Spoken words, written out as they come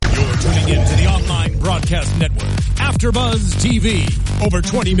Podcast Network, AfterBuzz TV. Over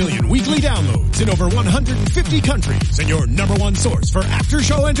 20 million weekly downloads in over 150 countries, and your number one source for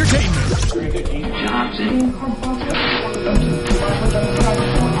after-show entertainment.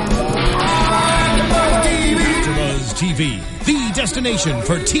 AfterBuzz TV, the destination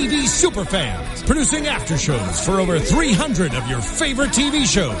for TV superfans, producing aftershows for over 300 of your favorite TV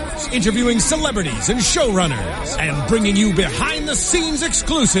shows, interviewing celebrities and showrunners, and bringing you behind-the-scenes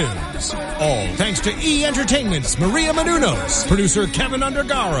exclusives. All thanks to E! Entertainment's Maria Menounos, producer Kevin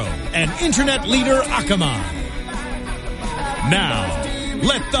Undergaro, and internet leader Akamai. Now,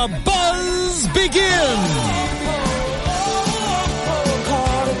 let the buzz begin!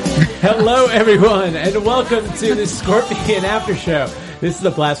 Hello, everyone, and welcome to the Scorpion After Show. This is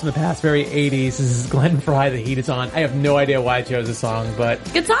a blast from the past, very 80s. This is Glenn Fry, The Heat Is On. I have no idea why I chose this song, but...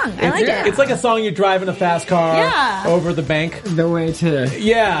 Good song. I like it. It's like a song you drive in a fast car over the bank. The way to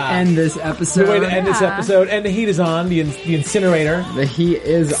end this episode. The way to end this episode. And The Heat Is On, the incinerator. The Heat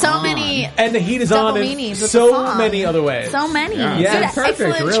is so on. Many. And The Heat Is On in so many other ways. So many. Yeah. Perfect,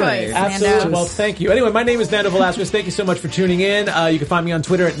 excellent really. choice, Absolutely. Nando. Well, thank you. Anyway, my name is Nando Velasquez. Thank you so much for tuning in. You can find me on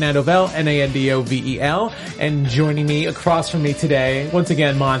Twitter at Nandovel, Nandovel. And joining me across from me today, once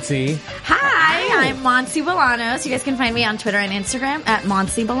again, Monty. Hi, I'm Monse Bolanos. You guys can find me on Twitter and Instagram at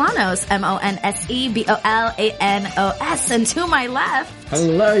Monse Bolanos, MonseBolanos. And to my left...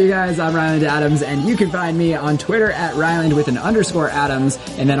 Hello, you guys. I'm Ryland Adams, and you can find me on Twitter at Ryland with an _ Adams,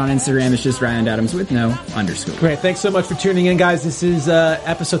 and then on Instagram it's just Ryland Adams with no underscore. Great. Thanks so much for tuning in, guys. This is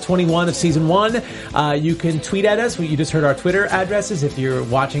episode 21 of season 1. You can tweet at us. You just heard our Twitter addresses. If you're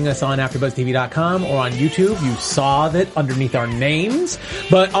watching us on AfterBuzzTV.com or on YouTube, you saw that underneath our names.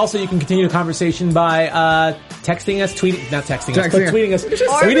 But also, you can continue the conversation by texting us, tweeting us.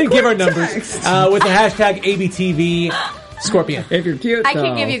 We didn't give our numbers with the hashtag ABTV. Scorpion. If you're cute, I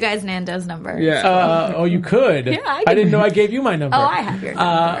can give you guys Nando's number. Yeah. You could. Yeah, I didn't know I gave you my number. Oh, I have your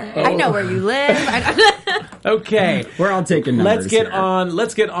number. I know where you live. Okay. We're all taking numbers.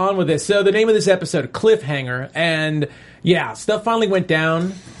 Let's get on with this. So the name of this episode, Cliffhanger, and yeah, stuff finally went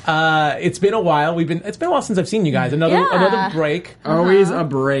down. It's been a while. It's been a while since I've seen you guys. Another break. Always a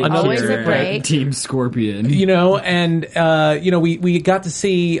break. Always a break. Team Scorpion. We got to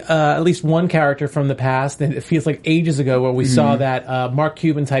see at least one character from the past, and it feels like ages ago where we saw that Mark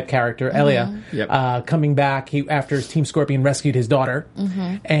Cuban type character, Elia, coming back after his Team Scorpion rescued his daughter,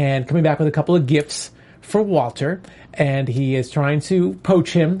 and coming back with a couple of gifts for Walter, and he is trying to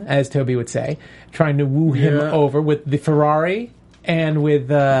poach him, as Toby would say, trying to woo him over with the Ferrari and with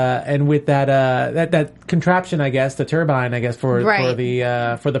that contraption, I guess, the turbine, I guess, for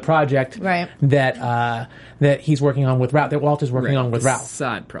the project that he's working on with Ralph, that Walter's working on with Ralph.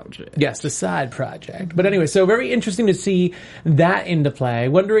 Side project. Yes, the side project. But anyway, so very interesting to see that into play.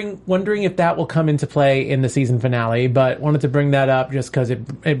 Wondering if that will come into play in the season finale, but wanted to bring that up just because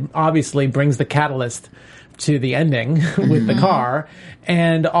it obviously brings the catalyst to the ending with the car,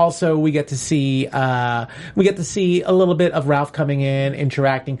 and also we get to see a little bit of Ralph coming in,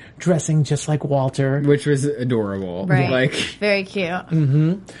 interacting, dressing just like Walter, which was adorable. Right, very cute.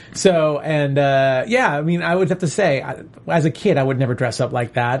 So, and I mean, I would have to say, as a kid, I would never dress up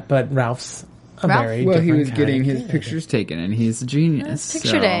like that, but Ralph's he was getting his pictures taken, and he's a genius.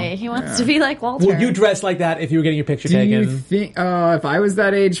 Picture day. He wants to be like Walter. Would you dress like that if you were getting your picture taken? Do you think? If I was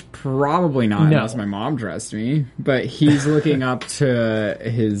that age, probably not. No. Unless my mom dressed me. But he's looking up to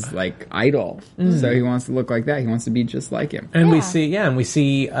his idol, so he wants to look like that. He wants to be just like him. And we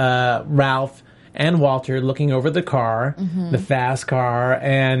see Ralph and Walter looking over the car, the fast car,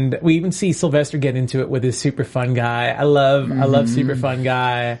 and we even see Sylvester get into it with his super fun guy. I love super fun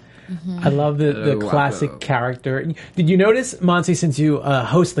guy. I love the classic character. Did you notice, Monty, since you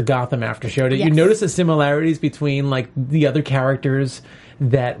host the Gotham After Show, did you notice the similarities between the other characters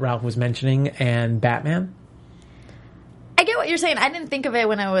that Ralph was mentioning and Batman? I get what you're saying. I didn't think of it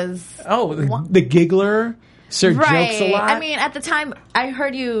when I was... the giggler... Sir jokes a lot. I mean, at the time, I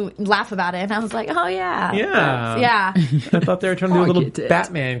heard you laugh about it, and I was like, oh, yeah. Yeah. I thought they were trying to do a little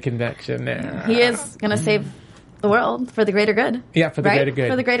Batman connection there. He is going to save the world for the greater good. Yeah, for the greater good.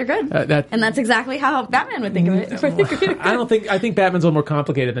 For the greiter good. And that's exactly how Batman would think of it. For the greater good. I think Batman's a little more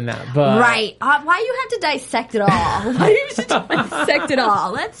complicated than that. But right. Why you have to dissect it all? Why do you have to dissect it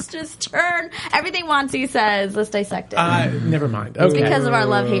all? Let's just turn everything Monty says, let's dissect it. Never mind. It's because of our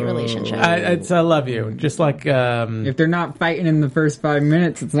love-hate relationship. I love you. Just like... if they're not fighting in the first 5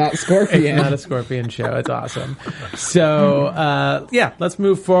 minutes, it's not Scorpion. It's not a Scorpion show. It's awesome. So, let's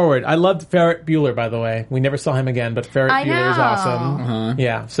move forward. I loved Ferret Bueller, by the way. We never saw him again, but Ferris I Bueller is know. awesome.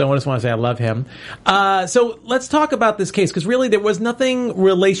 Yeah, so I just want to say I love him. So let's talk about this case, because really there was nothing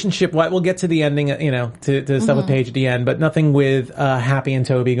relationship-wise. We'll get to the ending, to the stuff with Paige at the end, but nothing with Happy and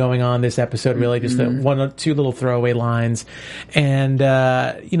Toby going on this episode, really. Just one or two little throwaway lines. And,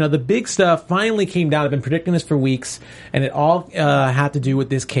 the big stuff finally came down. I've been predicting this for weeks, and it all had to do with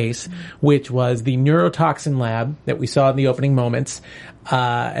this case, which was the neurotoxin lab that we saw in the opening moments.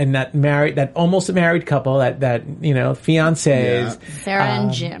 And that almost married couple, that fiancés. Sarah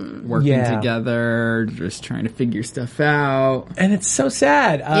and Jim. Working together, just trying to figure stuff out. And it's so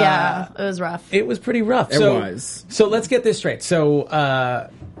sad. It was rough. It was pretty rough. It was. So let's get this straight. So,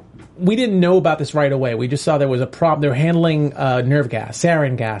 we didn't know about this right away. We just saw there was a problem. They were handling nerve gas,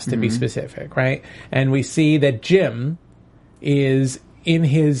 sarin gas to be specific, right? And we see that Jim is in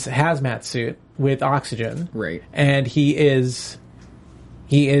his hazmat suit with oxygen. Right. And he is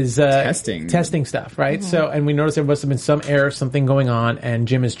testing stuff, right? So, and we noticed there must have been some error, something going on, and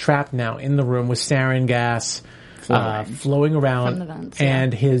Jim is trapped now in the room with sarin gas flowing around, from the vents,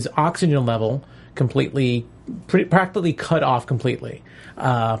 and his oxygen level practically cut off completely.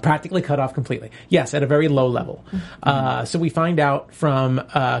 Yes, at a very low level. So we find out from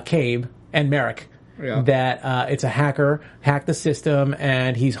Cabe and Merrick that it's a hacker, hacked the system,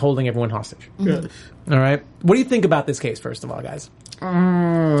 and he's holding everyone hostage. Yes. All right. What do you think about this case, first of all, guys?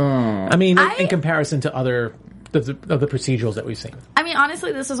 I mean, in comparison to other of the procedurals that we've seen. I mean,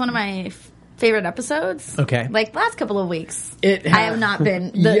 honestly, this is one of my favorite episodes. Okay. Like, last couple of weeks, I It have not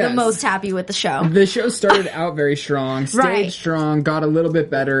been the most happy with the show. The show started out very strong, stayed strong, got a little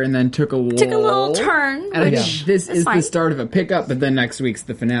bit better, and then took a little turn. And Which this is fine. the start of a pickup, but then next week's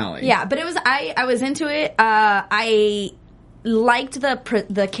the finale. Yeah, but it was I was into it. I liked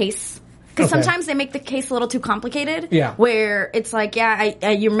the case. Because sometimes they make the case a little too complicated. Yeah. Where it's like,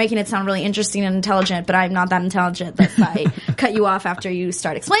 you're making it sound really interesting and intelligent, but I'm not that intelligent that I cut you off after you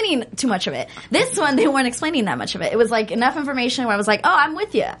start explaining too much of it. This one, they weren't explaining that much of it. It was like enough information where I was like, oh, I'm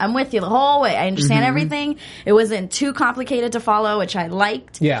with you. I'm with you the whole way. I understand everything. It wasn't too complicated to follow, which I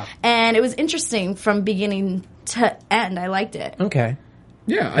liked. Yeah. And it was interesting from beginning to end. I liked it. Okay.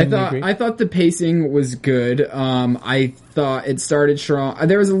 Yeah, And you agree? I thought the pacing was good. I thought it started strong.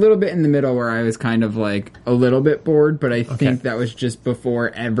 There was a little bit in the middle where I was kind of like a little bit bored, but I think that was just before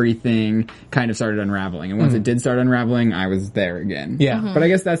everything kind of started unraveling. And once it did start unraveling, I was there again. Yeah. But I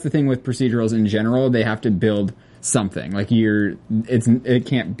guess that's the thing with procedurals in general. They have to build something. Like it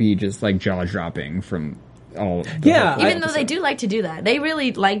can't be just like jaw dropping from all. Even though they do like to do that. They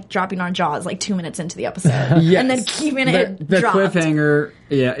really like dropping our jaws like 2 minutes into the episode. Yes. And then keeping it the dropped. cliffhanger.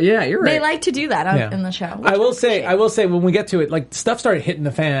 Yeah, you're right. They like to do that in the show. I will say when we get to it, like stuff started hitting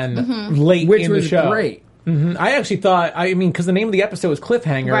the fan late Which in was the show. great. I actually thought, because the name of the episode was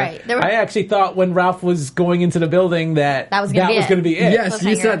Cliffhanger. Right. I actually thought when Ralph was going into the building that was going to be it. Yes, you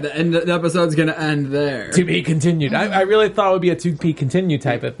Cliffhanger. said that, and the episode's going to end there. To be continued. I really thought it would be a to be continued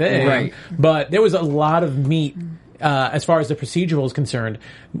type of thing. Right. But there was a lot of meat as far as the procedural is concerned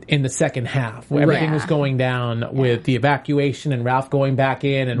in the second half. Where everything Right. was going down with the evacuation and Ralph going back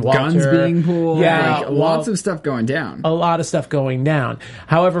in and Walter. Guns being pulled. Yeah. Like, lots of stuff going down. A lot of stuff going down.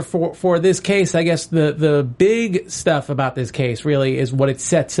 However, for this case, I guess the big stuff about this case really is what it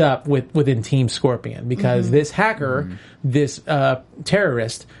sets up within Team Scorpion, because this hacker, this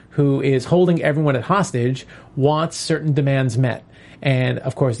terrorist who is holding everyone at hostage, wants certain demands met. And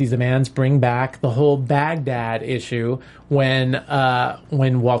of course, these demands bring back the whole Baghdad issue when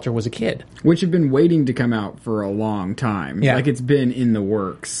Walter was a kid. Which have been waiting to come out for a long time. Yeah. Like it's been in the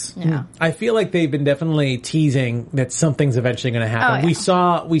works. Yeah. I feel like they've been definitely teasing that something's eventually going to happen. Oh,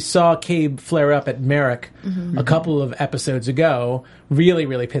 yeah. We saw Cabe flare up at Merrick a couple of episodes ago, really,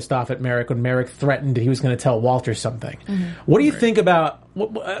 really pissed off at Merrick when Merrick threatened that he was going to tell Walter something. What do you think about...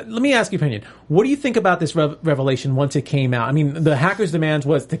 let me ask your opinion. What do you think about this revelation once it came out? I mean, the hacker's demands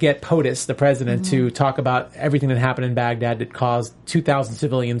was to get POTUS, the president, to talk about everything that happened in Baghdad that caused 2,000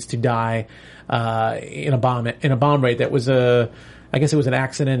 civilians to die in a bomb raid that was I guess it was an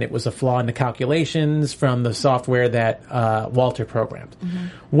accident. It was a flaw in the calculations from the software that Walter programmed.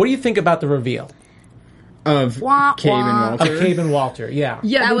 What do you think about the reveal Of Wah, Cabe and wah. Walter. of Cabe and Walter? Yeah.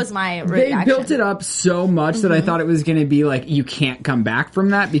 Yeah, That was my They reaction. built it up so much that I thought it was going to be like, you can't come back from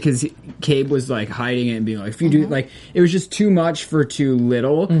that, because Cabe was like hiding it and being like, if you do, like, it was just too much for too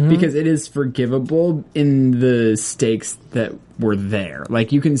little, because it is forgivable in the stakes that were there.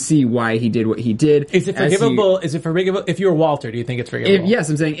 Like, you can see why he did what he did. Is it forgivable? Is it forgivable? If you're Walter, do you think it's forgivable? Yes,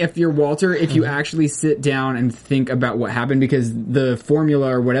 I'm saying if you're Walter, if you actually sit down and think about what happened, because the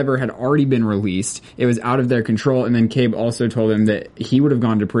formula or whatever had already been released, it was out of their control, and then Cabe also told him that he would have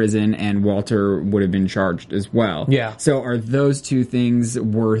gone to prison and Walter would have been charged as well. Yeah. So are those two things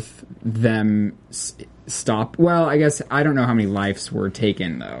worth them stop? Well, I guess I don't know how many lives were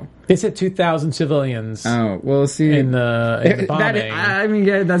taken, though. They said 2,000 civilians Oh, well, see. in the bombing. I mean,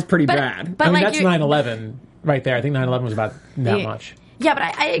 yeah, that's pretty bad. But I mean, like that's 9/11 right there. I think 9/11 was about that much. Yeah, but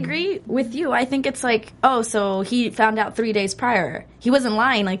I agree with you. I think it's like, oh, so he found out 3 days prior. He wasn't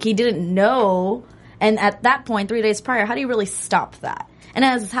lying. Like, he didn't know. And at that point, 3 days prior, how do you really stop that? And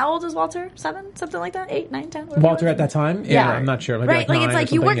how old was Walter? 7? Something like that? 8, 9, 10? Walter at that time? Yeah, I'm not sure. Maybe right? Like, it's 9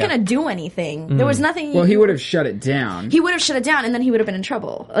 like or you weren't something, going to do anything. There was nothing. Well, he would have shut it down. He would have shut it down, and then he would have been in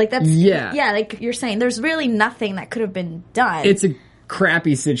trouble. Like, that's... Yeah. Yeah, like you're saying, there's really nothing that could have been done. It's a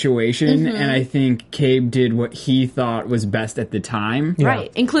crappy situation, and I think Cabe did what he thought was best at the time. Right,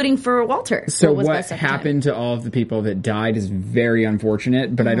 including for Walter. So was what best at the time. happened to all of the people that died is very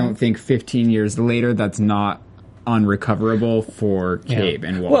unfortunate, but I don't think 15 years later that's not unrecoverable for Cabe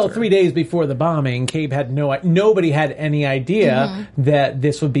and Walter. Well, 3 days before the bombing, Cabe had nobody had any idea that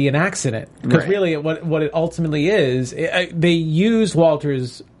this would be an accident. Because really, what it ultimately is, they used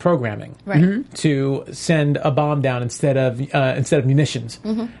Walter's programming to send a bomb down instead of munitions.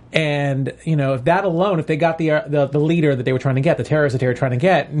 And if that alone, if they got the leader that they were trying to get, the terrorist that they were trying to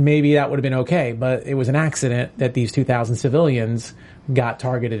get, maybe that would have been okay. But it was an accident that these 2,000 civilians got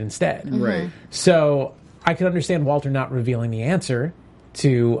targeted instead. Right. So I can understand Walter not revealing the answer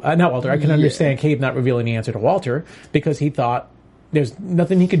to not Walter. I can understand Cabe not revealing the answer to Walter because he thought there's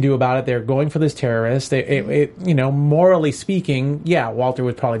nothing he could do about it. They're going for this terrorist. Morally speaking, Walter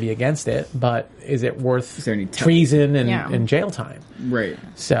would probably be against it, but is it worth treason and jail time? Right.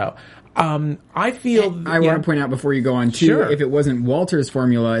 So. I feel... I want to point out before you go on, too, if it wasn't Walter's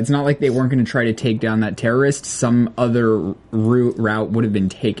formula, it's not like they weren't going to try to take down that terrorist. Some other route would have been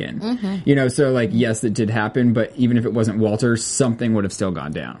taken. So, yes, it did happen, but even if it wasn't Walter, something would have still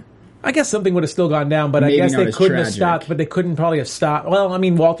gone down. I guess something would have still gone down, but Maybe I guess they couldn't tragic. have stopped, but they couldn't probably have stopped. Well, I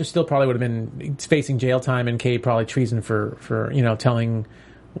mean, Walter still probably would have been facing jail time and Cabe probably treason for telling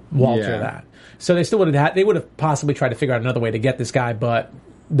Walter that. So they still would have they would have possibly tried to figure out another way to get this guy, but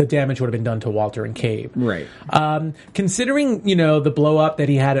the damage would have been done to Walter and Cabe. Right. Considering, the blow up that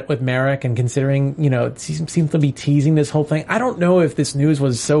he had it with Merrick and considering, it seems to be teasing this whole thing, I don't know if this news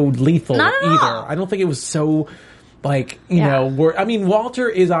was so lethal Not at either. all. I don't think it was so... Walter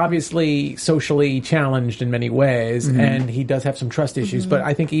is obviously socially challenged in many ways, and he does have some trust issues, but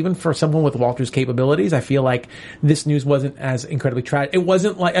I think even for someone with Walter's capabilities, I feel like this news wasn't as incredibly tragic. It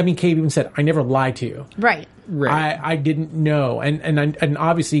wasn't like, Cabe even said, I never lied to you. Right. I didn't know. And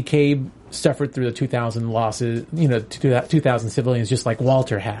obviously Cabe suffered through the 2,000 losses, 2,000 civilians, just like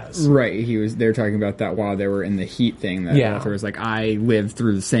Walter has. Right. They're talking about that while they were in the heat thing, that Walter was like, I lived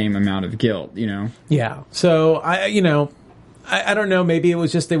through the same amount of guilt, Yeah. So, I don't know, maybe it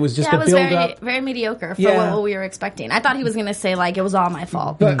was just a build very, up. very mediocre for what we were expecting. I thought he was going to say, it was all my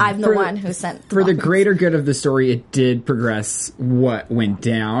fault. But I'm the one who sent For the greater good of the story, it did progress what went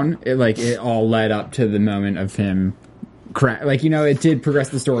down. It all led up to the moment of him it did progress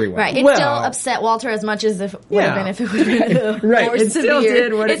the story well. Right. It still upset Walter as much as if would have been if it would have been right. more It still severe.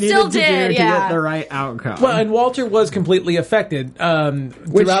 did what it needed to do to get the yeah. right outcome. Well, and Walter was completely affected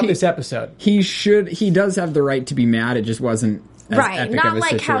throughout this episode. He does have the right to be mad. It just wasn't as epic not of a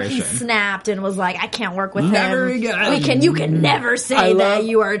like situation. how he snapped and was like, I can't work with Never him. again. You can never say that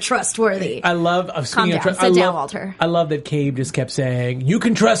you are trustworthy. I love Calm down. Sit down, Walter. I love that Cabe just kept saying, "You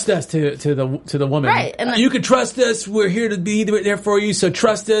can trust us" to the woman. Right. And you can trust us. We're here to be there for you. So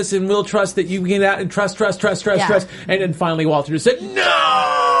trust us, and we'll trust that you get out and trust. And then finally, Walter just said,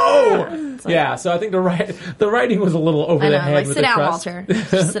 "No." Yeah, so I think the writing was a little over the head with sit the down, trust. Walter.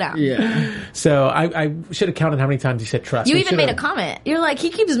 Just sit down. Yeah. So I should have counted how many times he said trust. You even made a comment. You're like, he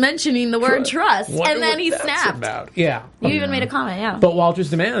keeps mentioning the word trust, Wonder and then what he that's snapped. about. Yeah. You even made a comment, yeah. But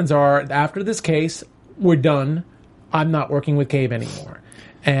Walter's demands are, after this case, we're done. I'm not working with Cabe anymore.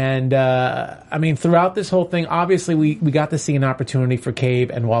 And, throughout this whole thing, obviously we got to see an opportunity for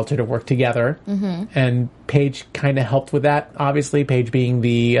Cabe and Walter to work together. Mm-hmm. And Paige kind of helped with that, obviously. Paige being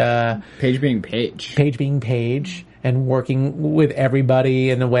Paige. Paige being Paige. And working with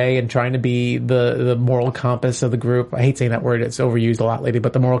everybody in a way and trying to be the moral compass of the group. I hate saying that word. It's overused a lot lately.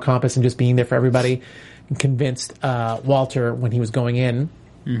 But the moral compass and just being there for everybody. And convinced Walter when he was going in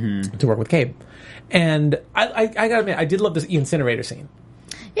to work with Cabe. And I gotta admit, I did love the incinerator scene.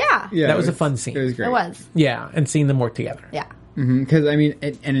 Yeah. That was a fun scene. It was great. It was. Yeah, and seeing them work together. Yeah. Because, I mean,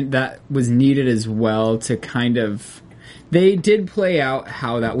 and that was needed as well to kind of... They did play out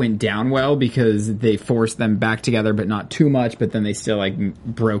how that went down well because they forced them back together, but not too much. But then they still like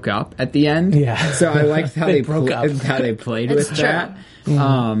broke up at the end. Yeah. So I liked how they broke up. how they played It's with true. that.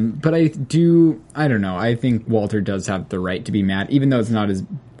 But I don't know. I think Walter does have the right to be mad, even though it's not as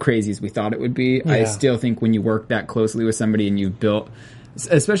crazy as we thought it would be. I Yeah. still think when you work that closely with somebody and you've built,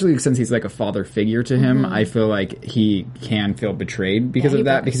 especially since he's like a father figure to him, I feel like he can feel betrayed because he of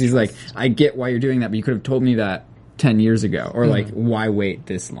that. broke Because his he's like, I get why you're doing that, but you could have told me that 10 years ago, or like, why wait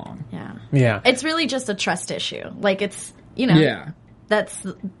this long? Yeah. Yeah. It's really just a trust issue. Like, it's, you know, Yeah. that's,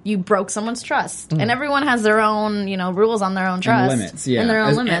 you broke someone's trust. And everyone has their own, you know, rules on their own trust. And limits, yeah. And their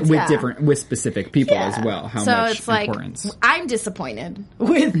own limits, with with specific people Yeah. as well. How so much it's like, importance. I'm disappointed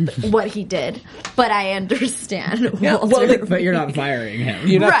with what he did, but I understand Yeah, Walter. well, But you're not firing him.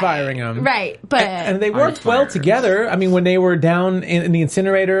 You're not Right. firing him. Right, but... And they worked well fired. together. I mean, when they were down in the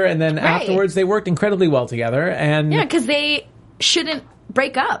incinerator and then Right. afterwards, they worked incredibly well together. And yeah, because they shouldn't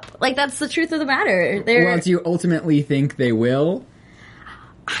break up. Like, that's the truth of the matter. They're... Well, do you ultimately think they will?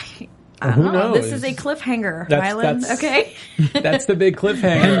 who Oh, knows? this is a cliffhanger, That's- Rylan. that's- Okay? That's the big cliffhanger.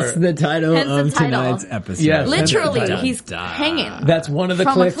 That's the title Hence the of title. tonight's episode. Yes. Literally, Dun, he's dun. hanging. That's one of the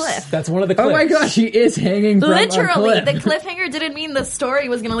From a cliffs. cliff. That's one of the cliffs. Oh my gosh, he is hanging from Literally, a the cliff. cliffhanger didn't mean the story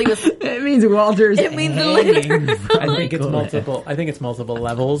was going to leave us. It means Walter's It means hanging literally. from I think a it's cliff. multiple. I think it's multiple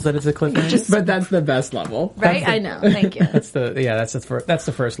levels that it's a cliffhanger. But that's the best level. Right? I know. Thank you. That's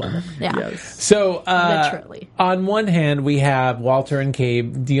the first level. Yeah. Yes. So, Literally. on one hand, we have Walter and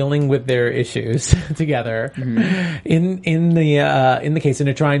Cabe dealing with their issues together in the case, and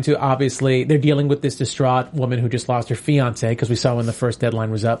they're trying to they're dealing with this distraught woman who just lost her fiance because we saw when the first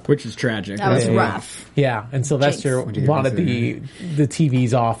deadline was up. Which is tragic. That was Yeah. rough. Yeah, and Sylvester Jinx. wanted the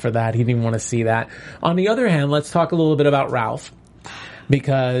TVs off for that. He didn't want to see that. On the other hand, let's talk a little bit about Ralph,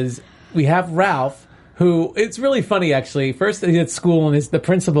 because we have Ralph, who, it's really funny actually. First he's at school and the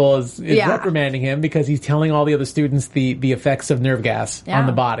principal is Yeah. reprimanding him because he's telling all the other students the effects of nerve gas Yeah. on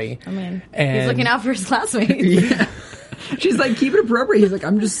the body. I mean, And- he's looking out for his classmates. Yeah. She's like, keep it appropriate. He's like,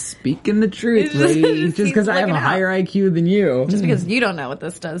 I'm just speaking the truth, He's just- lady. Just because I have a looking out. higher IQ than you. Just because you don't know what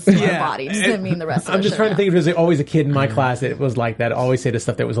this does to our body doesn't mean the rest of us I'm just should trying to know. think if there's always a kid in my class that was like that. Always say the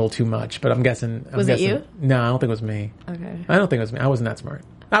stuff that was a little too much, but I'm guessing. Was it you? No, I don't think it was me. Okay. I don't think it was me. I wasn't that smart.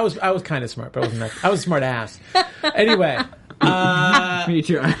 I was kind of smart, but I wasn't that. I was a smart ass. Anyway, Me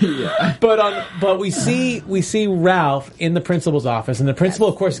too. Yeah. but we see Ralph in the principal's office, and the principal,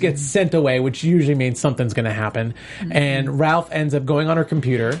 of course, gets sent away, which usually means something's going to happen. And Ralph ends up going on her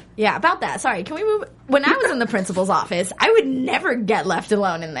computer. Yeah, about that. Sorry, can we move? When I was in the principal's office, I would never get left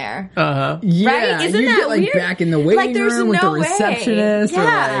alone in there. Yeah, Right? Isn't you that get like weird? back in the waiting Like, there's room with the no way. receptionist.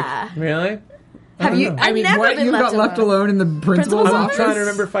 Yeah. Really? Have you? I've never what, been you left got left alone in the principal's Principal's I'm office? trying to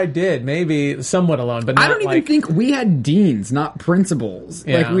remember if I did. Maybe somewhat alone, but not I don't even like, think we had deans, not principals.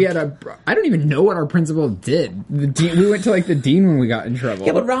 Yeah. Like we had I don't even know what our principal did. The dean, we went to like the dean when we got in trouble.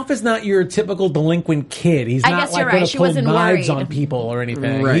 Yeah, but Ralph is not your typical delinquent kid. He's I not guess like you're going right. to She pull wasn't knives worried. on people or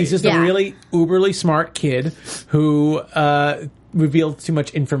anything. Right. He's just Yeah. a really uberly smart kid who revealed too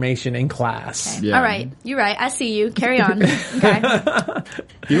much information in class. Yeah. All right, you're right. I see you. Carry on. Okay.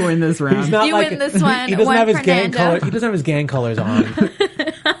 You win this round. He's not You like, win this one. He doesn't One have his for gang Nando. color. He doesn't have his gang colors on.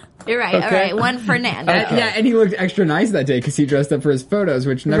 You're right. All Okay. right. One for Nando. Yeah, and he looked extra nice that day because he dressed up for his photos,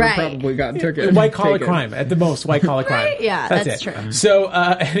 which never Right. probably got taken. White collar taken. crime at the most. White collar crime. Right? Yeah, that's it. true. So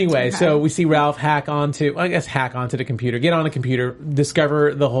anyway, so we see Ralph hack onto the computer, get on a computer,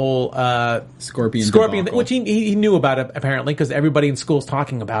 discover the whole Scorpion debacle. which he knew about it apparently because everybody in school's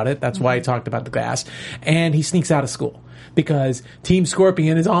talking about it. That's why he talked about the gas, and he sneaks out of school because Team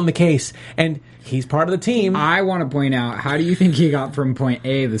Scorpion is on the case and he's part of the team. I want to point out, how do you think he got from point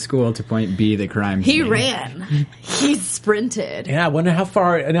A, the school, to point B, the crime He scene? ran. He sprinted. Yeah, I wonder how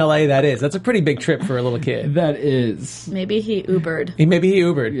far in LA that is. That's a pretty big trip for a little kid. That is. Maybe he Ubered. Maybe he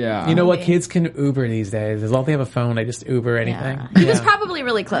Ubered. Yeah. You know what? Maybe. Kids can Uber these days. As long as they have a phone, they just Uber anything. Yeah. He was probably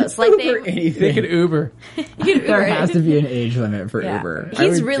really close. Like For they They anything. could Uber. There has to be an age limit for Yeah. Uber. I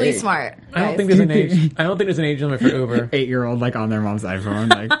He's would really think. smart. I don't guys. think there's an age. I don't think there's an age limit for Uber. 8-year-old like on their mom's iPhone,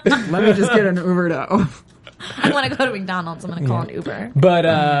 like, let me just get an Uber to. I want to go to McDonald's. I'm going to call an Uber.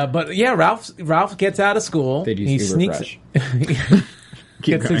 But yeah, Ralph gets out of school. They'd use He Uber sneaks.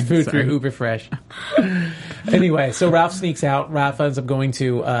 Keep Gets going, his food sorry. through Uber Fresh. Anyway, so Ralph sneaks out. Ralph ends up going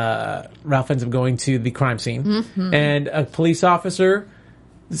to the crime scene, Mm-hmm. and a police officer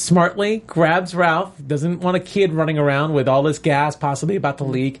smartly grabs Ralph. Doesn't want a kid running around with all this gas possibly about to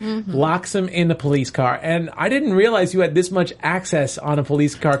leak. Mm-hmm. Locks him in the police car. And I didn't realize you had this much access on a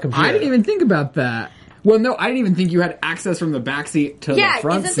police car computer. I didn't even think about that. Well, no, I didn't even think you had access from the back seat to the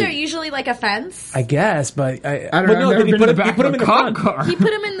front isn't seat. there usually like a fence? I guess, but I don't know. no, I've never he been put in the him. He back put of him in a the front. car. He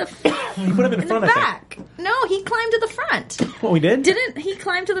put him in the He put him in in front. the I think. back. No, he climbed to the front. What we did? Didn't he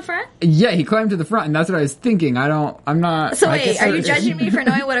climb to the front? Yeah, he climbed to the front, and that's what I was thinking. I'm not... So I wait, guess are you judging me for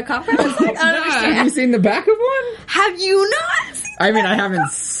knowing what a cop car looks like? I don't Have you understand. seen the back of one? Have you not? I mean, I haven't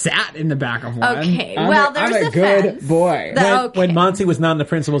sat in the back of one. Okay, I'm well, I'm there's a a good fence. boy. The- When Okay. Monty was not in the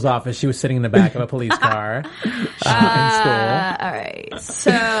principal's office, she was sitting in the back of a police car in school. All right.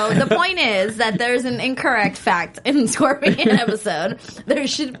 So the point is that there's an incorrect fact in Scorpion episode. There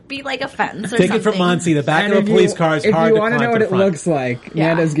should be like a fence or Take something. it from Monty. The back And of a if police you- car is if hard you to want to climb know what the it front. looks like, Yeah.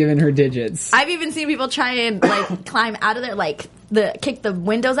 Amanda's given her digits. I've even seen people try and like climb out of there, like kick the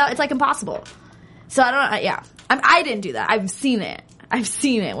windows out. It's like impossible. So I don't. Yeah, I didn't do that. I've seen it.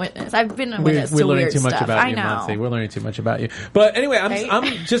 Witness. I've been a witness We're to learning weird too much stuff. about I you, know. Monty. We're learning too much about you. But anyway, Right? I'm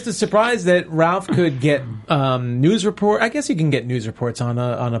just as surprised that Ralph could get news report. I guess you can get news reports on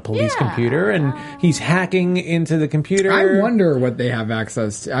a police Yeah. computer, and he's hacking into the computer. I wonder what they have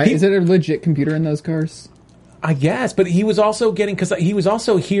access to. Is it a legit computer in those cars? I guess, but he was also getting because he was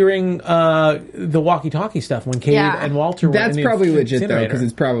also hearing the walkie-talkie stuff when Cade Yeah. and Walter were That's in the probably legit, though, incinerator. because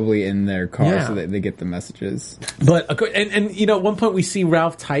it's probably in their car, Yeah. so that they get the messages. But and you know, at one point we see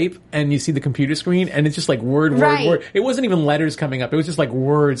Ralph type, and you see the computer screen, and it's just like word. Right. Word. It wasn't even letters coming up; it was just like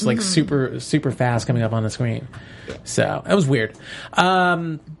words, like super fast coming up on the screen. So that was weird.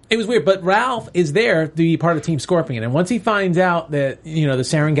 It was weird, but Ralph is there to be part of Team Scorpion, and once he finds out that the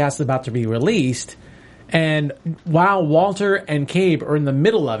sarin gas is about to be released. And while Walter and Cabe are in the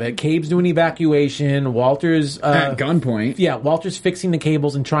middle of it, Cabe's doing evacuation. Walter's At gunpoint. Yeah, Walter's fixing the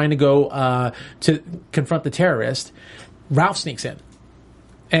cables and trying to go to confront the terrorist. Ralph sneaks in.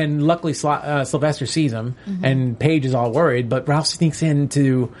 And luckily Sylvester sees him, and Paige is all worried, but Ralph sneaks in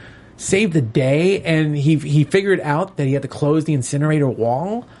to save the day, and he figured out that he had to close the incinerator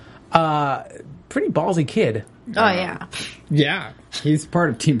wall. Pretty ballsy kid. Oh yeah, Yeah, he's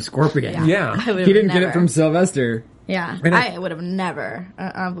part of Team Scorpion. Yeah. I would've He didn't get never. it from Sylvester. Yeah, And I would have never.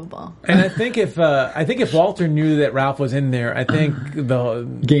 Unbelievable. And I think if Walter knew that Ralph was in there, I think the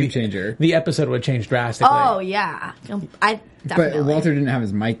Game changer. the episode would change drastically. Oh yeah, I definitely. But Walter didn't have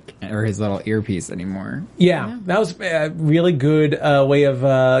his mic or his little earpiece anymore. Yeah, that was a really good way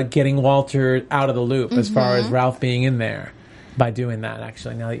of getting Walter out of the loop as far as Ralph being in there by doing that.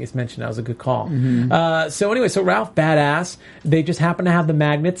 Actually, now that you mentioned, that was a good call. So anyway, so Ralph, badass. They just happen to have the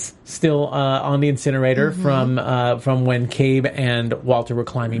magnets still on the incinerator from when Cabe and Walter were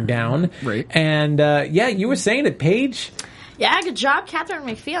climbing down. Right. And yeah, you were saying it, Paige. Yeah, good job, Catherine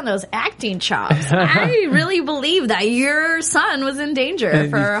McPhee, on those acting chops. I really believe that your son was in danger.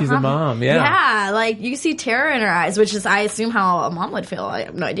 And she's a mom, yeah. Yeah, like you see terror in her eyes, which is, I assume, how a mom would feel. I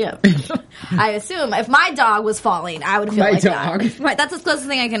have no idea. I assume if my dog was falling, I would feel My like dog? that. Right, that's as close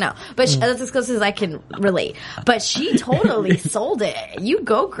thing I can know. But that's as close as I can relate. But she totally sold it. You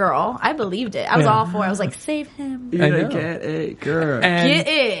go, girl. I believed it. I was all for it. I was like, save him. I know. Get it, girl. And Get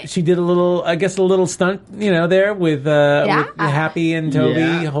it. she did a little stunt, there with Happy and Toby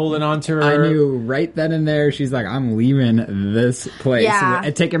Yeah. holding on to her. I knew right then and there, she's like, I'm leaving this place. Yeah.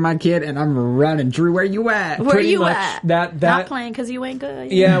 I'm taking my kid and I'm running. Drew, where you at? Where pretty you much at? that- Not playing because you ain't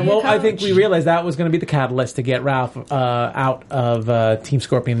good. Yeah, You well, I think coach. we realized that was going to be the catalyst to get Ralph out of Team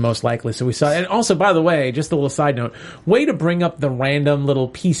Scorpion, most likely. So we saw, and also, by the way, just a little side note, way to bring up the random little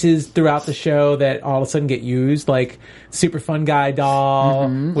pieces throughout the show that all of a sudden get used, like Super Fun Guy doll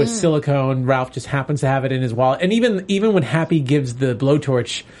with silicone. Ralph just happens to have it in his wallet, and even when Happy gives the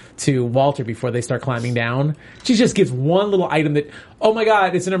blowtorch to Walter before they start climbing down, she just gives one little item that, oh my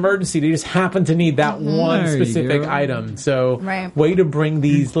god, it's an emergency. They just happen to need that one There you specific go. item. So Right. way to bring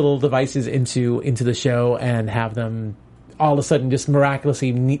these little devices into the show and have them all of a sudden just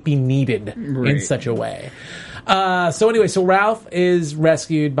miraculously be needed in Right. such a way. So anyway, so Ralph is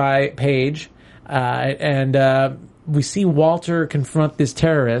rescued by Paige, and we see Walter confront this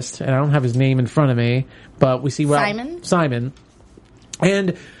terrorist, and I don't have his name in front of me, but we see Simon.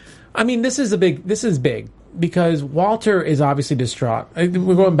 And I mean, this is big because Walter is obviously distraught. We're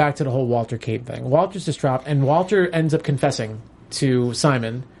going back to the whole Walter Cape thing. Walter's distraught, and Walter ends up confessing to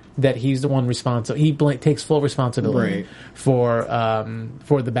Simon that he's the one responsible. He takes full responsibility for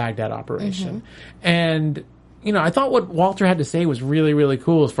the Baghdad operation. And I thought what Walter had to say was really, really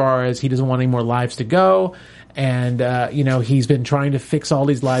cool as far as he doesn't want any more lives to go. And, he's been trying to fix all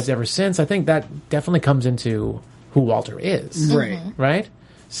these lives ever since. I think that definitely comes into who Walter is. Right. Right?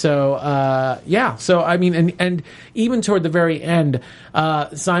 So, So, I mean, and even toward the very end,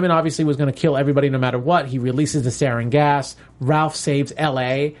 Simon obviously was going to kill everybody no matter what. He releases the sarin gas. Ralph saves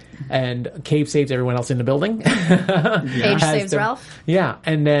L.A., and Cave saves everyone else in the building. Paige saves Ralph. Yeah,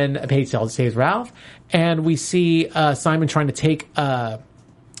 and then Paige saves Ralph. And we see Simon trying to take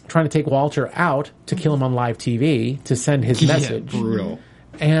Walter out to kill him on live TV to send his message. Brutal.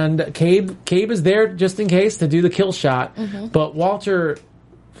 And Cabe is there just in case to do the kill shot. But Walter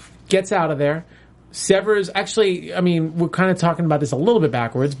gets out of there, severs, actually, I mean, we're kind of talking about this a little bit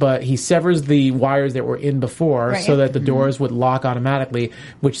backwards, but he severs the wires that were in before so that the doors would lock automatically,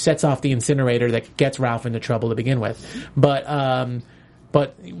 which sets off the incinerator that gets Ralph into trouble to begin with. But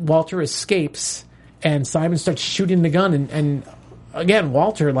Walter escapes, and Simon starts shooting the gun, and again,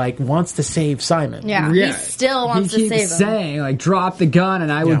 Walter, wants to save Simon. Yeah, he still wants to save him. He keeps saying, drop the gun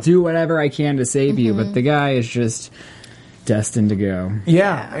and I will do whatever I can to save you, but the guy is just destined to go.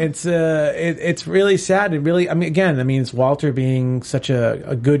 Yeah, it's really sad. It's Walter being such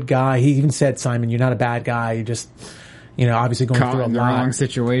a good guy. He even said, Simon, you're not a bad guy. You just, obviously going caught through a in the lot. wrong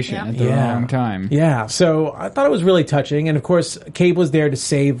situation at the wrong time. Yeah, so I thought it was really touching. And of course, Cabe was there to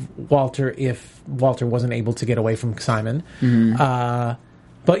save Walter if Walter wasn't able to get away from Simon.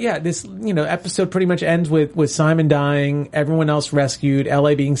 But yeah, this, episode pretty much ends with Simon dying, everyone else rescued,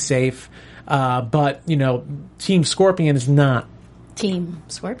 LA being safe. But, Team Scorpion is not. Team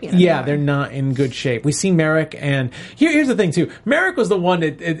Scorpion. Yeah, they're not in good shape. We see Merrick, and here's the thing, too. Merrick was the one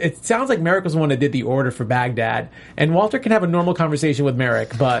that, it sounds like Merrick was the one that did the order for Baghdad. And Walter can have a normal conversation with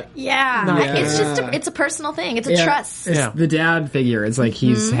Merrick, but... It's just, it's a personal thing. It's a trust. It's the dad figure. It's like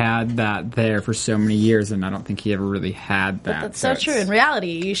he's had that there for so many years, and I don't think he ever really had that. But that's so true. In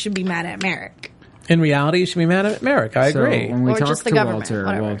reality, you should be mad at Merrick. In reality, you should be mad at Merrick. I agree. When we or talk just the to government, Walter,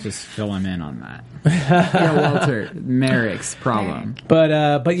 whatever. we'll just fill him in on that. Walter, Merrick's problem. But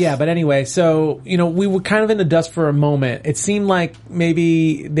anyway, so, we were kind of in the dust for a moment. It seemed like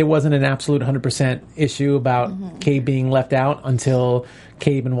maybe there wasn't an absolute 100% issue about Cabe being left out until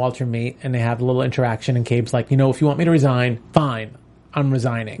Cabe and Walter meet and they have a little interaction, and Cabe's like, if you want me to resign, fine, I'm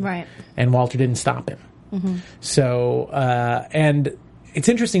resigning. Right. And Walter didn't stop him. So, and it's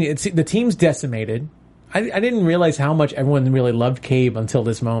interesting. The team's decimated. I didn't realize how much everyone really loved Cabe until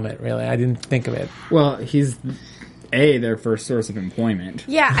this moment, really. I didn't think of it. Well, he's, their first source of employment.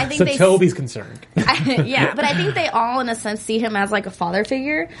 Yeah, I think so Toby's concerned. But I think they all, in a sense, see him as like a father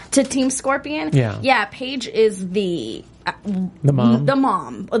figure to Team Scorpion. Yeah. Paige is the mom. The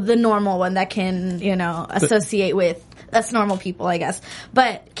mom, the normal one that can, associate with us normal people, I guess.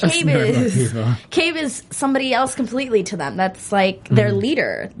 But Cabe is somebody else completely to them. That's like their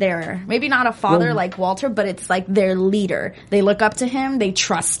leader. They're maybe not a father like Walter, but it's like their leader. They look up to him. They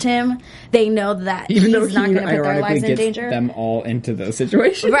trust him. They know that he's not going to put their lives in danger. Them all into those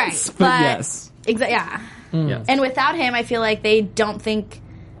situations, right? But yes, exactly. Yeah. Yes. And without him, I feel like they don't think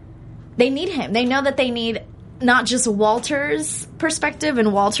they need him. They know that they need not just Walter's perspective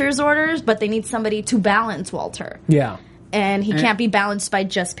and Walter's orders, but they need somebody to balance Walter. Yeah. And he can't be balanced by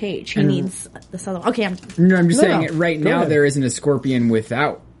just Paige. He needs this other one. Okay, I'm just saying it right now. ahead. There isn't a Scorpion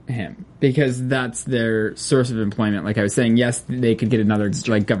without him because that's their source of employment. Like I was saying, yes, they could get another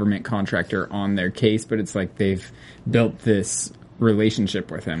government contractor on their case, but it's like they've built this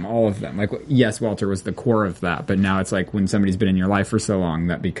relationship with him, all of them. Like, yes, Walter was the core of that, but now it's like when somebody's been in your life for so long,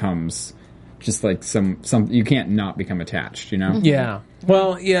 that becomes just like some you can't not become attached, Yeah.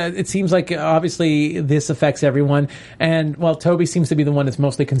 Well, yeah, it seems like obviously this affects everyone, and Toby seems to be the one that's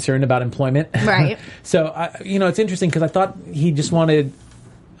mostly concerned about employment. Right. So, it's interesting because I thought he just wanted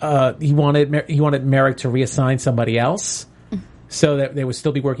he wanted Merrick to reassign somebody else so that they would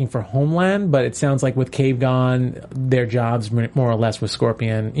still be working for Homeland, but it sounds like with Cave gone, their jobs more or less with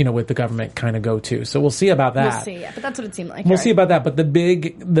Scorpion, with the government kind of go to. So we'll see about that. We'll see, yeah, but that's what it seemed like. We'll see about that, but the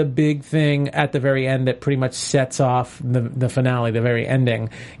big thing at the very end that pretty much sets off the finale, the very ending,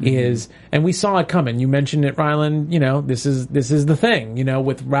 is, and we saw it coming. You mentioned it, Rylan. This is the thing.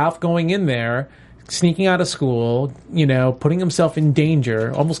 With Ralph going in there, sneaking out of school, putting himself in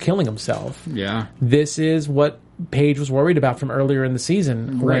danger, almost killing himself. Yeah. This is what Paige was worried about from earlier in the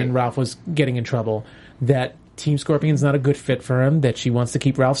season when Ralph was getting in trouble. That Team Scorpion's not a good fit for him, that she wants to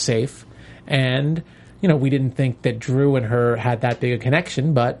keep Ralph safe. And, we didn't think that Drew and her had that big a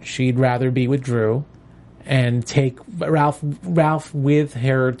connection, but she'd rather be with Drew and take Ralph with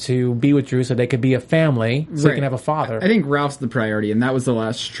her to be with Drew so they could be a family, so they can have a father. I think Ralph's the priority, and that was the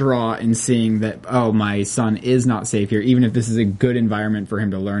last straw in seeing that, my son is not safe here. Even if this is a good environment for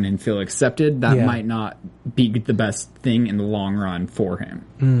him to learn and feel accepted, that might not be the best thing in the long run for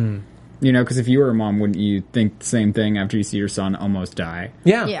him. You know, because if you were a mom, wouldn't you think the same thing after you see your son almost die?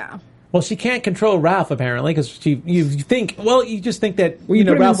 Yeah. Yeah. Well, she can't control Ralph apparently because you just think that you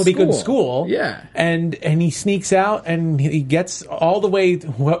put him Ralph in will be good in school. school. Yeah. and he sneaks out and he gets all the way to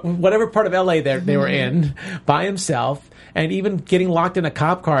whatever part of LA they were in by himself. And even getting locked in a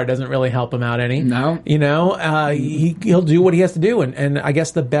cop car doesn't really help him out any. No. You know, he'll do what he has to do. And I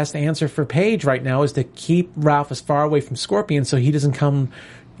guess the best answer for Paige right now is to keep Ralph as far away from Scorpion so he doesn't come,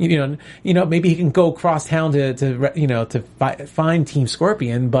 maybe he can go across town to find Team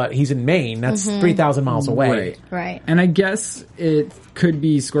Scorpion, but he's in Maine. That's 3,000 miles away. Right. And I guess it could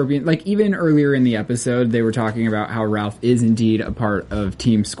be Scorpion. Like, even earlier in the episode, they were talking about how Ralph is indeed a part of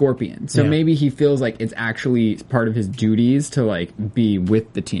Team Scorpion. So maybe he feels like it's actually part of his duties to, like, be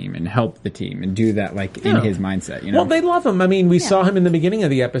with the team and help the team and do that, like, in his mindset, you know? Well, they love him. I mean, we saw him in the beginning of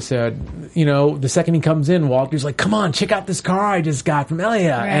the episode. You know, the second he comes in, Walter's like, come on, check out this car I just got from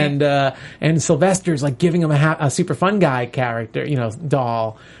Elia. Right. And Sylvester's, like, giving him a super fun guy character,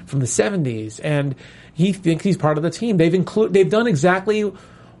 doll from the 70s. And he thinks he's part of the team. They've done exactly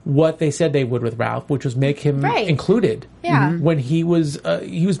what they said they would with Ralph, which was make him included. Yeah. When he was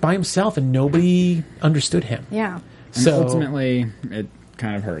by himself and nobody understood him. Yeah. So Ultimately, it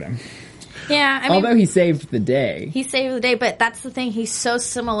kind of hurt him. Yeah. I mean, Although he saved the day. he saved the day, but that's the thing. He's so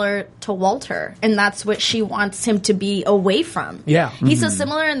similar to Walter, and that's what she wants him to be away from. Yeah. He's so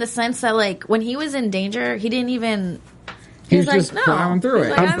similar in the sense that, like, when he was in danger, he didn't even. He's like, just no. plowing through He's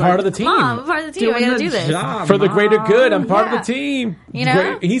it. like, I'm part of the team. Mom, I'm part of the team. I gotta do this. job, for the Mom. greater good, I'm part Yeah. of the team. You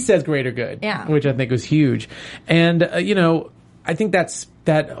know? He says greater good, Yeah. which I think was huge. And I think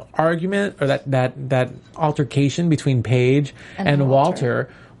that argument or that altercation between Paige and Walter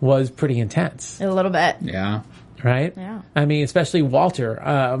was pretty intense, A little bit. Yeah. right? Yeah. I mean, especially Walter.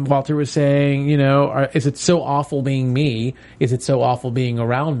 Walter was saying, is it so awful being me? Is it so awful being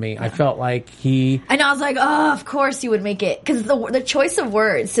around me? I felt like he. And I was like, oh, of course you would make it. Because the choice of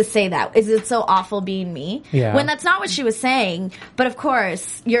words to say that, is it so awful being me? Yeah. When that's not what she was saying. But of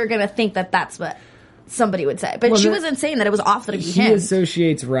course, you're going to think that that's what somebody would say. But Well, she that- wasn't saying that it was awful to be He him.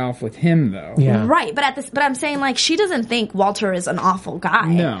 associates Ralph with him, though. Yeah. Right. But I'm saying, like, she doesn't think Walter is an awful guy.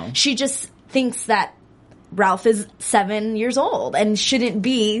 No. She just thinks that Ralph is 7 years old and shouldn't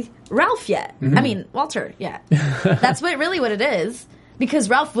be Ralph yet. Mm-hmm. I mean, Walter yet. That's really what it is. Because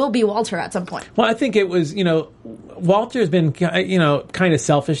Ralph will be Walter at some point. Well, I think it was, Walter's been, kind of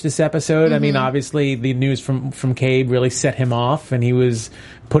selfish this episode. I mean, obviously the news from Cabe really set him off, and he was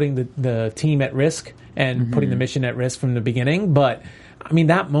putting the team at risk and putting the mission at risk from the beginning. But I mean,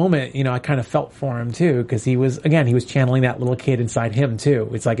 that moment, I kind of felt for him too, because he was channeling that little kid inside him too.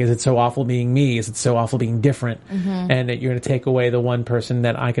 It's like, is it so awful being me? Is it so awful being different? And that you're going to take away the one person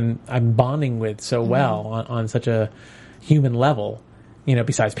that I'm bonding with so well on such a human level.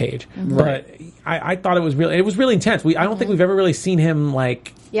 Besides Paige. But I thought it was really intense. I don't think we've ever really seen him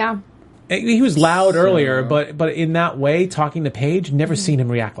like. Yeah. He was loud earlier, but in that way, talking to Paige, never seen him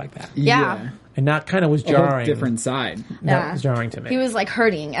react like that. Yeah. And that kind of was A whole jarring. different side. That was jarring to me. He was like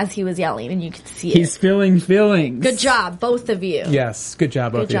hurting as he was yelling, and you could see He's it. feeling feelings. Good job, both of you. Yes, good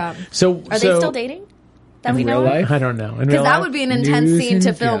job, both Good of you. job. So, Are they still dating? That we In know real of? life? I don't know. Because that would be an intense News scene to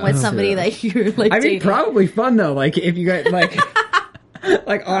and film with somebody gossip. that you're like I mean, dating. probably fun though. Like if you guys like,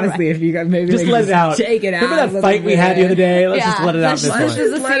 like honestly, if you guys maybe just like, let it out. take it out. Remember a that little fight we bit. had the other day? Let's Yeah, just let it out let's in this just- one. This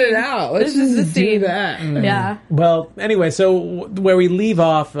is the let it scene. out. Let's This is just the do scene. that. Yeah. Well, anyway, so where we leave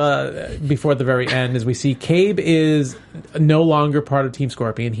off before the very end is we see Cabe is no longer part of Team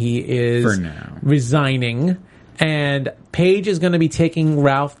Scorpion. He is For now. resigning, and Paige is going to be taking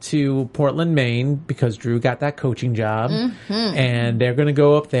Ralph to Portland, Maine, because Drew got that coaching job, and they're going to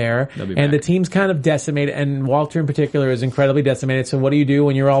go up there. They'll be And the back. team's kind of decimated, and Walter in particular is incredibly decimated. So what do you do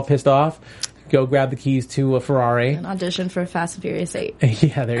when you're all pissed off? Go grab the keys to a Ferrari. An audition for Fast and Furious 8.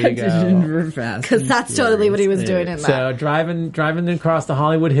 Yeah, there you go. Because that's totally what he was doing in that. So driving across the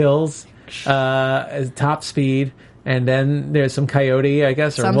Hollywood Hills, at top speed, and then there's some coyote, I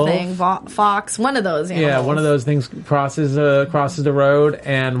guess, or Something. wolf. Fox. One of those animals. Yeah, one of those things crosses the road,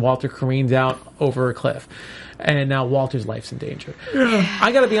 and Walter careens out over a cliff. And now Walter's life's in danger.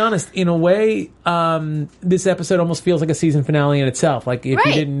 I gotta be honest, in a way, this episode almost feels like a season finale in itself. Like if you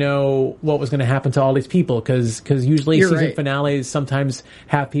Right. didn't know what was going to happen to all these people, because usually You're season right. finales sometimes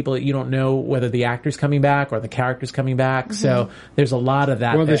have people that you don't know whether the actor's coming back or the character's coming back. So there's a lot of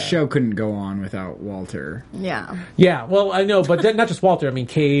that. Well, the there. show couldn't go on without Walter. Yeah. Yeah, well, I know, but not just Walter. I mean,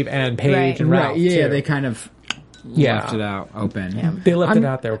 Cabe and Paige Right. and Ralph. Yeah, too. they kind of left it out open. They left it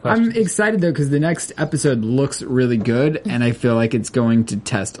out there. I'm excited though because the next episode looks really good, and I feel like it's going to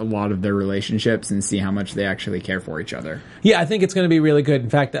test a lot of their relationships and see how much they actually care for each other. Yeah, I think it's going to be really good. In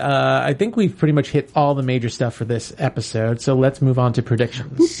fact, I think we've pretty much hit all the major stuff for this episode. So let's move on to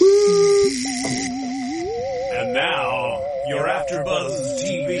predictions. And now, your AfterBuzz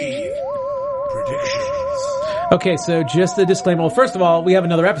TV predictions. Okay, so just a disclaimer. Well, first of all, we have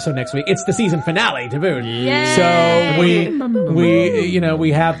another episode next week. It's the season finale to boot. Yay! So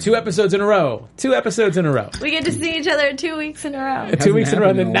we have 2 episodes in a row. 2 episodes in a row. We get to see each other 2 weeks in a row. 2 weeks in a row,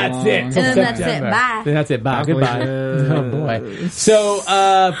 and then that's it. And then that's it. Bye. Then that's it. Bye. Goodbye. Oh boy.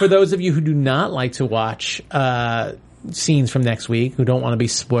 So for those of you who do not like to watch scenes from next week, who don't want to be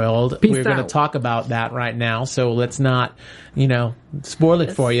spoiled, we're going to talk about that right now. So let's not, spoil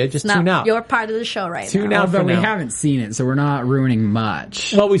it for you. Just tune out. You're part of the show right now. Tune out. Although we haven't seen it, so we're not ruining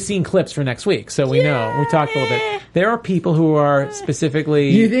much. Well, we've seen clips for next week, so we know. We talked a little bit. There are people who are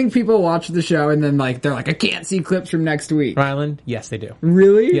specifically... Do you think people watch the show and then they're like, I can't see clips from next week? Ryland? Yes, they do.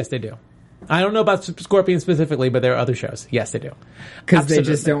 Really? Yes, they do. I don't know about Scorpion specifically, but there are other shows. Yes, they do. Because they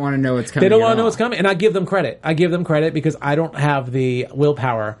just don't want to know what's coming. They don't want to know what's coming, and I give them credit. I give them credit because I don't have the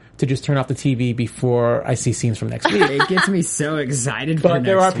willpower to just turn off the TV before I see scenes from next week. It gets me so excited. But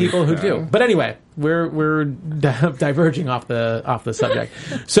there are people who do. But anyway, we're diverging off the subject.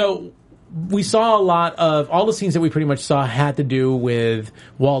 So we saw a lot of all the scenes that we pretty much saw had to do with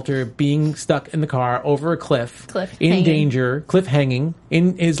Walter being stuck in the car over a cliff in hanging. danger, cliff hanging.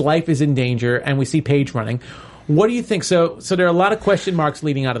 His life is in danger, and we see Paige running. What do you think? So there are a lot of question marks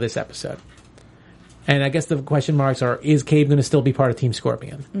leading out of this episode. And I guess the question marks are, is Cave going to still be part of Team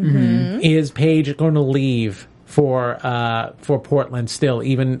Scorpion? Mm-hmm. Is Paige going to leave for Portland still,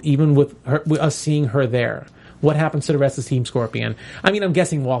 even with us seeing her there? What happens to the rest of Team Scorpion? I mean, I'm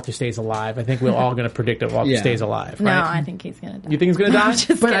guessing Walter stays alive. I think we're all going to predict that Walter stays alive, right? No, I think he's going to die. You think he's going to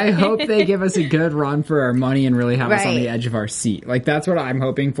die? But I hope they give us a good run for our money and really have us on the edge of our seat. That's what I'm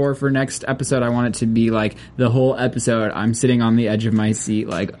hoping for next episode. I want it to be the whole episode, I'm sitting on the edge of my seat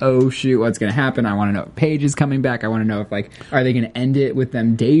oh shoot, what's going to happen? I want to know if Paige is coming back. I want to know if are they going to end it with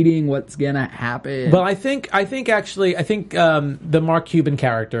them dating? What's going to happen? Well, I think the Mark Cuban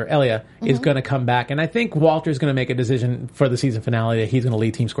character, Elia, is going to come back. And I think Walter is going to make a decision for the season finale that he's going to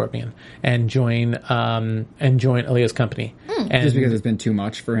leave Team Scorpion and join Elia's company. And just because it's been too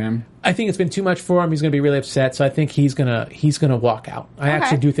much for him. I think it's been too much for him. He's going to be really upset. So I think he's going to walk out. I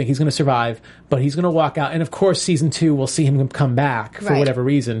actually do think he's going to survive, but he's going to walk out. And of course, season 2 we'll see him come back for whatever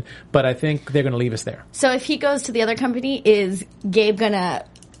reason. But I think they're going to leave us there. So if he goes to the other company, is Gabe going to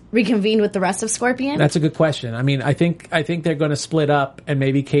reconvene with the rest of Scorpion? That's a good question. I mean, I think they're going to split up, and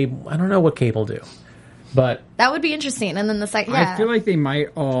maybe Cable. I don't know what Cable will do. But that would be interesting. And then the second, I feel like they might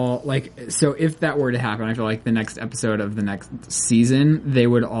all so if that were to happen, I feel like the next episode of the next season, they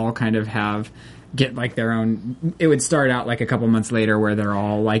would all kind of get their own. It would start out a couple months later where they're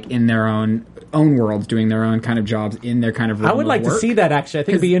all in their own worlds, doing their own kind of jobs in their kind of. I would like to see that actually. I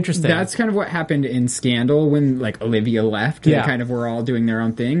think it'd be interesting. That's kind of what happened in Scandal when Olivia left. Yeah. They kind of were all doing their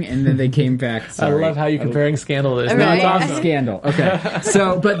own thing, and then they came back. I love how you're comparing Scandal to this. Right. No, it's awesome. Scandal. Okay.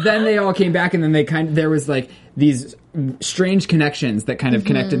 So, but then they all came back, and then there was these strange connections that kind of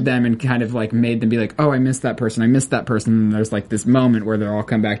connected them and kind of made them be oh, I missed that person. And there's this moment where they'll all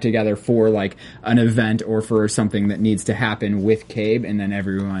come back together for an event or for something that needs to happen with Cabe, and then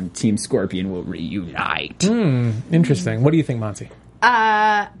everyone, Team Scorpion, will reunite. Interesting. What do you think, Monty?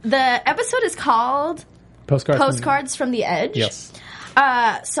 The episode is called Postcards from the Edge. Yes.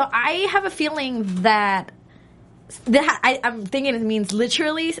 So I have a feeling that I'm thinking it means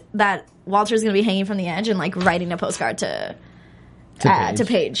literally that Walter's going to be hanging from the edge and writing a postcard to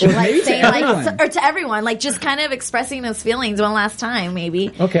Paige, or maybe saying to everyone. or to everyone, just kind of expressing his feelings one last time,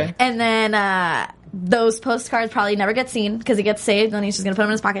 maybe. Okay. And then those postcards probably never get seen because he gets saved, and he's just going to put them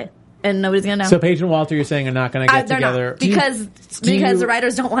in his pocket, and nobody's going to know. So Paige and Walter, you're saying, are not going to get together not, because the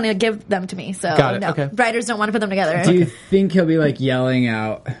writers don't want to give them to me. So Got it. No, Okay. writers don't want to put them together. Do you think he'll be yelling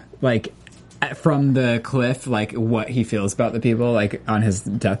out from the cliff what he feels about the people on his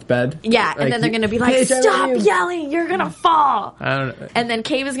deathbed? Yeah, and then they're going to be Paige, stop yelling, you're going to fall. I don't know. And then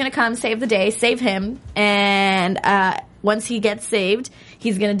Cave is going to come save the day, save him, and once he gets saved,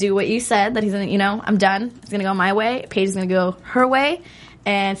 he's going to do what you said, that he's going to, I'm done. He's going to go my way. Paige is going to go her way.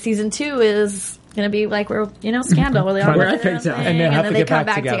 And season 2 is going to be we're, Scandal, where they all Where I do their own picked up. thing, And they have to then get come back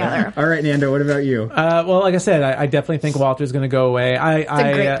back together. together. All right, Nando, what about you? Well, like I said, I definitely think Walter's going to go away. It's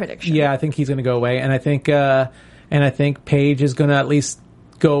a great prediction. Yeah, I think he's going to go away, and I think Paige is going to at least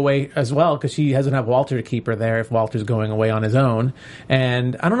go away as well because she doesn't have Walter to keep her there if Walter's going away on his own.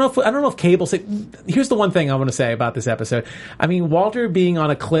 And I don't know if Cable here's the one thing I want to say about this episode. I mean, Walter being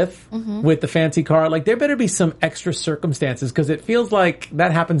on a cliff with the fancy car, like there better be some extra circumstances because it feels like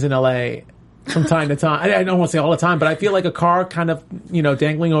that happens in LA from time to time. I don't want to say all the time, but I feel like a car kind of,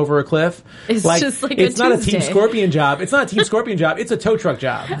 dangling over a cliff. It's just like it's a not Tuesday. a Team Scorpion job. It's not a Team Scorpion job. It's a tow truck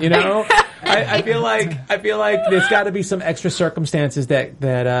job, I feel like there's got to be some extra circumstances that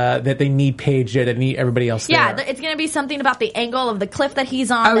they need Paige there, that need everybody else there. Yeah, it's going to be something about the angle of the cliff that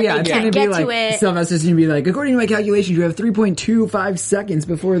he's on. Oh that yeah, they it's can't gonna get be like to it. Sylvester's gonna be like, according to my calculations, you have 3.25 seconds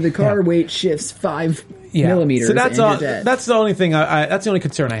before the car weight shifts 5 millimeters. So that's and all. you're dead. That's the only thing. That's the only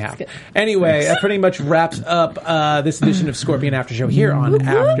concern I have. Anyway, that pretty much wraps up this edition of Scorpion After Show here on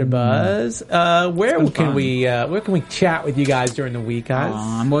AfterBuzz. Where can we chat with you guys during the week,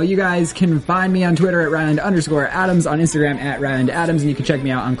 guys? Well, you guys can find me on Twitter at Ryland_Adams, on Instagram at RylandAdams, and you can check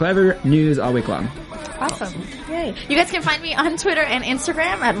me out on Clever News all week long. Awesome. Yay. You guys can find me on Twitter and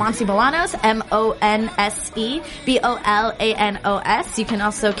Instagram at Monse Bolanos, MonseBolanos. You can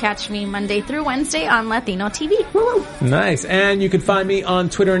also catch me Monday through Wednesday on Latino TV. Woo-hoo. Nice. And you can find me on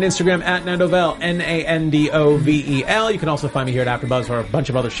Twitter and Instagram at Nandovel, Nandovel. You can also find me here at AfterBuzz for a bunch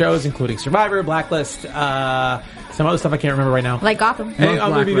of other shows, including Survivor, Blacklist, some other stuff I can't remember right now. Like Gotham. Hey,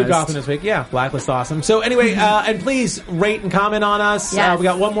 I'm going to do Gotham this week. Yeah, Blacklist, awesome. So anyway, and please rate and comment on us. Yes. We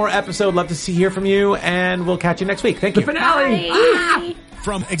got one more episode. Love to hear from you, and we'll catch you next week. Thank you. The finale! Bye.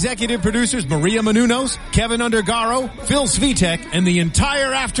 From executive producers Maria Menounos, Kevin Undergaro, Phil Svitek, and the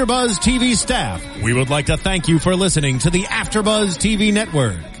entire AfterBuzz TV staff, we would like to thank you for listening to the AfterBuzz TV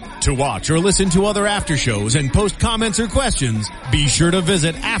network. To watch or listen to other after shows and post comments or questions, be sure to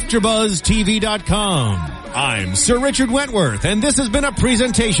visit AfterBuzzTV.com. I'm Sir Richard Wentworth, and this has been a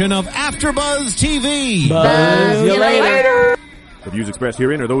presentation of AfterBuzz TV. Buzz you later. The views expressed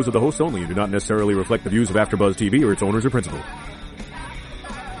herein are those of the hosts only and do not necessarily reflect the views of AfterBuzz TV or its owners or principals.